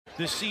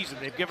this season.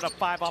 They've given up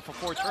 5 off of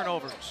 4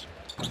 turnovers.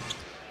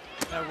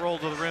 That roll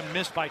to the rim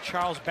missed by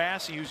Charles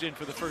Bassey, who's in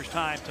for the first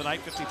time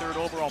tonight. 53rd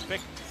overall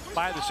pick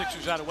by the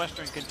Sixers out of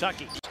Western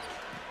Kentucky.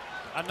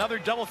 Another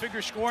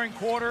double-figure scoring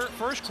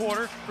first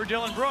quarter for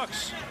Dylan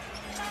Brooks.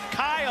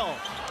 Kyle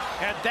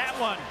had that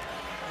one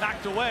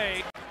knocked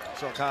away.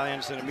 So Kyle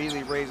Anderson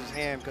immediately raised his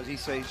hand because he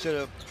said he should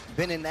have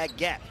been in that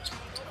gap.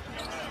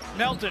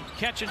 Melton,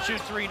 catch and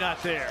shoot 3,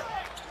 not there.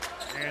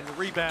 And the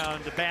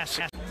rebound to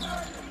Bassey.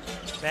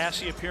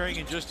 Bassey appearing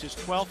in just his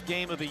 12th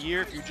game of the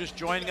year. If you're just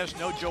joining us,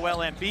 no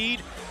Joel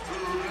Embiid.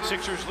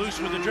 Sixers loose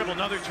with the dribble,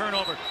 another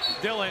turnover.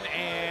 Dylan,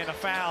 and a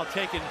foul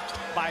taken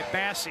by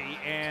Bassey,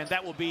 and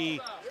that will be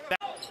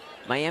that.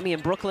 Miami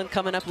and Brooklyn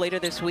coming up later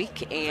this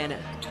week, and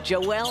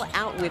Joel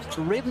out with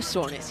rib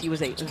soreness. He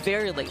was a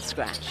very late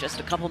scratch, just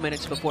a couple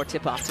minutes before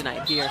tip-off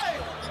tonight here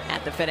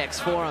at the FedEx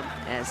Forum,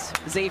 as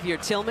Xavier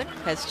Tillman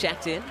has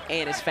checked in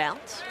and is fouled.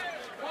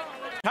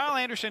 Kyle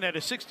Anderson had a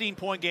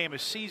 16-point game, a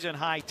season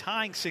high,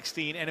 tying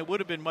 16, and it would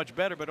have been much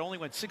better, but only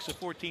went 6 of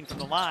 14 from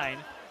the line,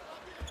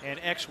 and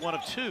X 1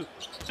 of 2.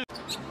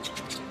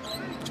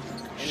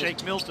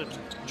 Shake Milton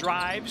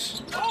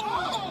drives,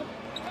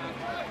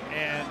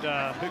 and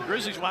the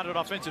Grizzlies wanted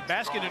offensive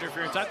basket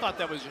interference. I thought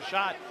that was a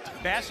shot.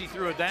 Bassey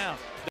threw it down.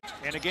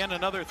 And again,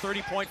 another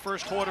 30-point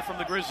first quarter from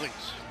the Grizzlies.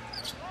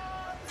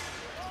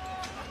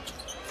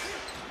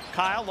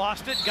 Kyle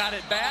lost it, got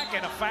it back,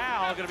 and a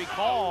foul going to be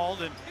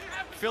called, and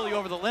Philly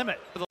over the limit.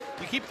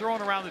 You keep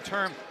throwing around the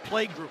term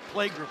play group.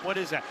 What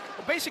is that?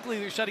 Well, basically,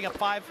 they're setting up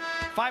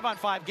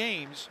 5-on-5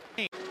 games.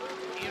 You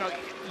know,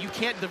 you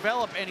can't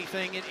develop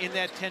anything in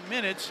that 10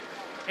 minutes,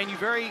 and you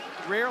very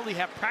rarely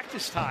have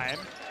practice time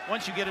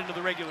once you get into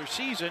the regular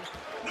season.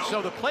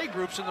 So the play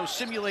groups in those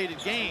simulated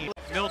games.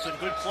 Milton,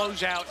 good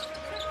closeout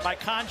by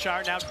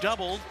Conchar, now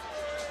doubled.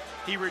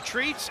 He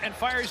retreats and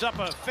fires up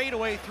a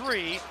fadeaway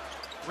 3.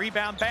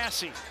 Rebound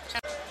Bassey.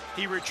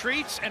 He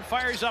retreats and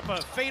fires up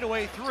a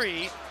fadeaway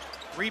 3.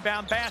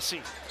 Rebound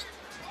Bassey.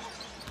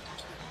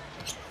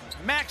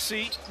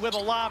 Maxey with a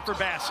lob for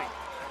Bassey.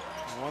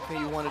 One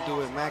thing you want to do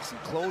with Maxey,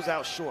 close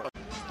out short.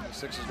 The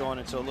Sixers going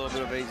into a little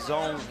bit of a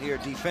zone here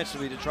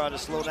defensively to try to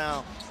slow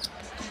down.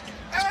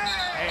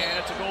 And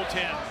it's a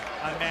goaltend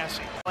on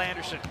Massey.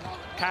 Anderson.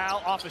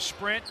 Kyle off a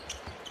sprint.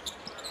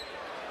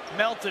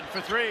 Melton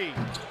for 3.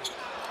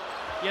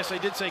 Yes, I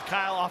did say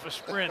Kyle off a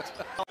sprint.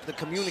 The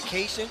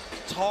communication,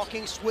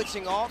 talking,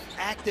 switching off,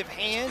 active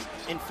hands,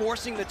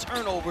 enforcing the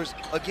turnovers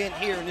again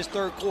here in this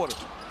third quarter.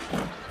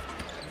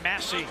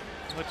 Massey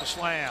with the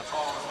slam.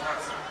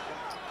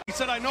 He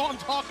said, I know I'm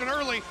talking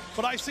early,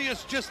 but I see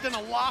us just in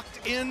a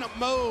locked-in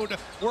mode.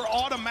 We're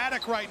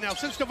automatic right now.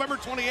 Since November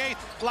 28th,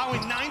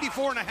 allowing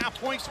 94.5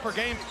 points per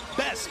game,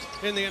 best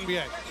in the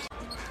NBA.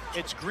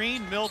 It's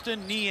Green,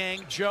 Milton,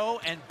 Niang, Joe,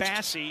 and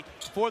Bassey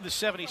for the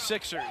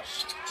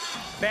 76ers.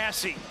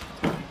 Bassey.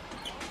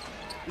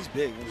 He's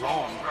big and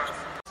long.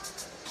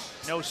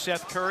 No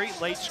Seth Curry,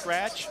 late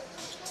scratch.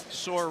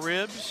 Sore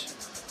ribs.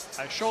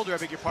 Shoulder, I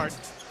beg your pardon.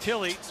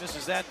 Tilly, this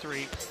is that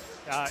 3.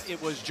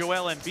 It was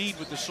Joel Embiid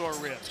with the sore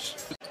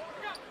ribs.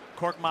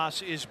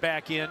 Korkmaz is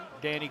back in.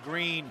 Danny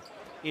Green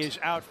is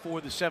out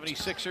for the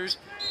 76ers.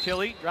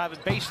 Tilly driving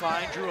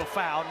baseline, drew a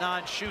foul,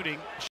 non-shooting.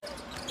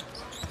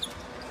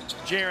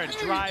 Jaren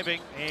driving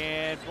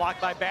and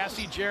blocked by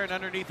Bassey. Jaren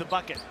underneath the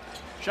bucket.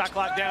 Shot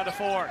clock down to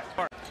 4.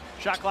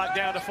 Shot clock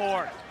down to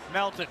 4.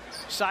 Melton,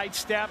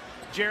 sidestep.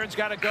 Jaren's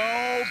got to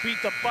go. Beat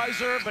the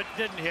buzzer, but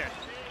didn't hit.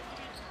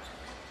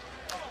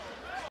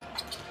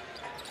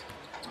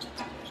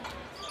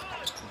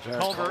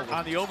 Culver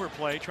on the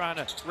overplay, trying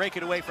to rake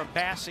it away from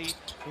Bassey,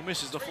 who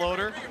misses the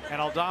floater,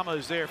 and Aldama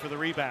is there for the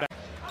rebound.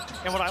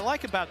 And what I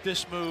like about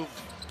this move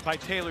by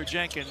Taylor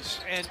Jenkins,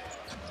 and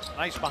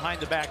nice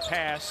behind-the-back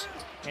pass,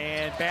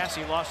 and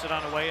Bassey lost it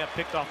on the way up,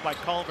 picked off by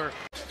Culver.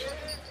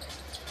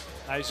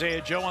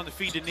 Isaiah Joe on the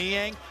feed to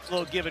Niang,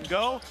 little give and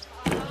go.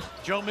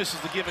 Joe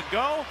misses the give and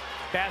go.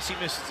 Bassey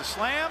misses the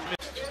slam.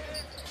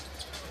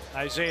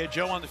 Isaiah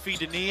Joe on the feed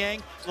to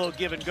Niang, little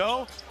give and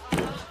go.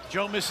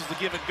 Joe misses the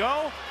give and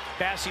go.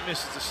 Bassey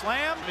misses the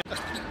slam.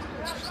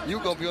 You're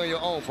going to be on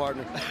your own,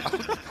 partner.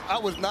 I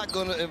was not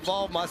going to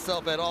involve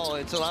myself at all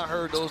until I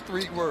heard those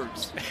 3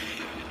 words.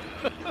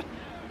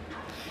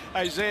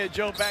 Isaiah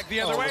Joe back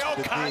the other way. Oh,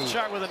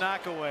 Conchar with a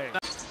knockaway.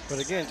 But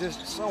again,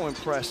 just so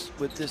impressed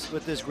with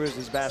this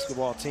Grizzlies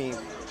basketball team.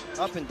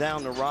 Up and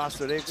down the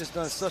roster, they've just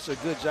done such a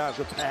good job.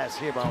 Good pass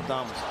here by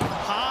Aldama.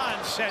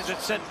 Hans says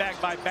it's sent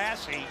back by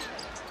Bassey.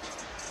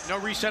 No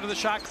reset of the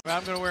shot.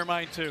 I'm going to wear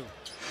mine too.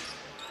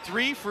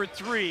 3 for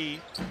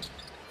 3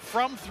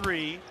 from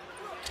 3. Ooh.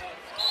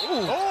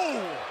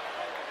 Oh!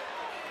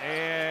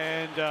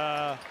 And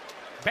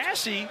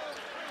Bassey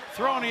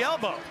throwing the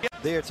elbow.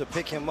 There to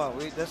pick him up.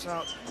 That's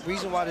the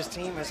reason why this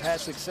team has had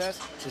success,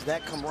 is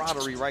that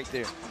camaraderie right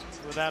there.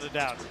 Without a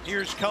doubt.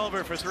 Here's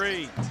Culver for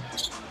 3.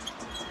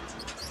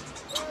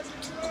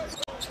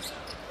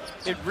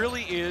 It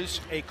really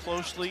is a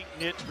closely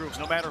knit group.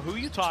 No matter who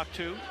you talk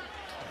to,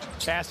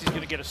 Bassey's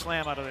going to get a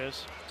slam out of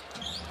this.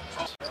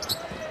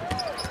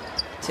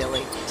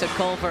 Tilly to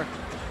Culver.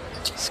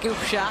 Scoop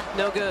shot,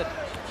 no good.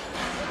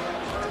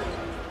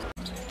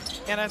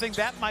 And I think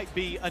that might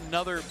be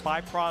another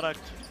byproduct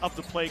of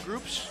the play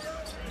groups.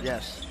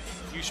 Yes.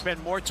 You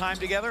spend more time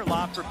together,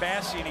 lob for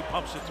Bassey, and he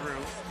pumps it through.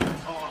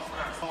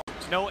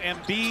 No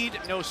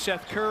Embiid, no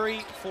Seth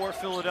Curry for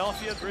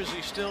Philadelphia.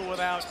 Grizzlies still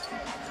without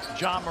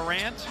John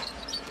Morant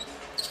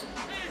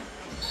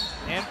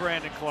and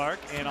Brandon Clark,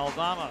 and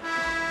Aldama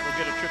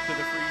will get a trip to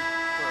the free